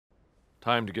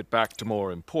Time to get back to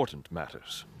more important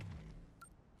matters.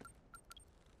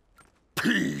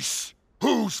 Peace?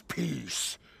 Whose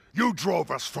peace? You drove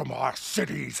us from our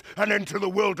cities and into the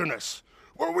wilderness.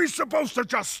 Were we supposed to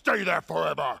just stay there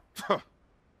forever?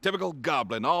 Typical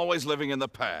goblin, always living in the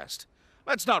past.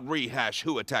 Let's not rehash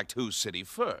who attacked whose city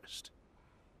first.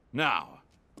 Now,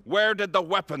 where did the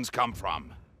weapons come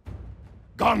from?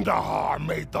 Gundahar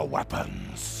made the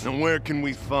weapons. And where can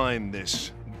we find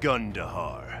this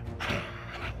Gundahar?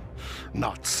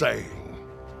 Not saying.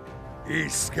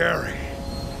 He's scary.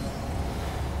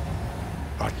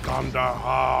 But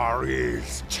Gundahar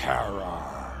is terror.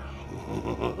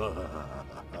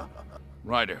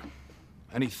 Ryder,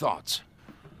 any thoughts?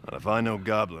 And if I know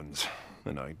goblins,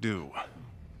 and I do,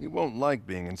 he won't like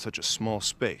being in such a small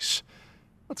space.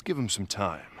 Let's give him some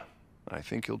time. I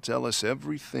think he'll tell us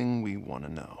everything we want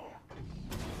to know.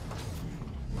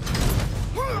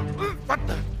 What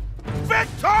the?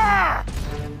 Vicktor!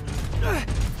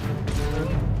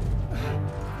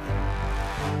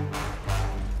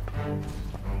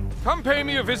 Come pay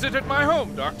me a visit at my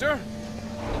home, Doctor.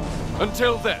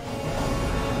 Until then.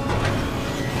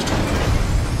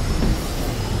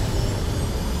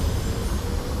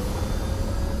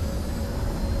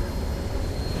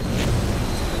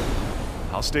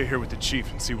 I'll stay here with the chief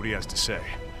and see what he has to say.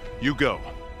 You go.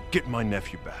 Get my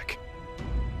nephew back.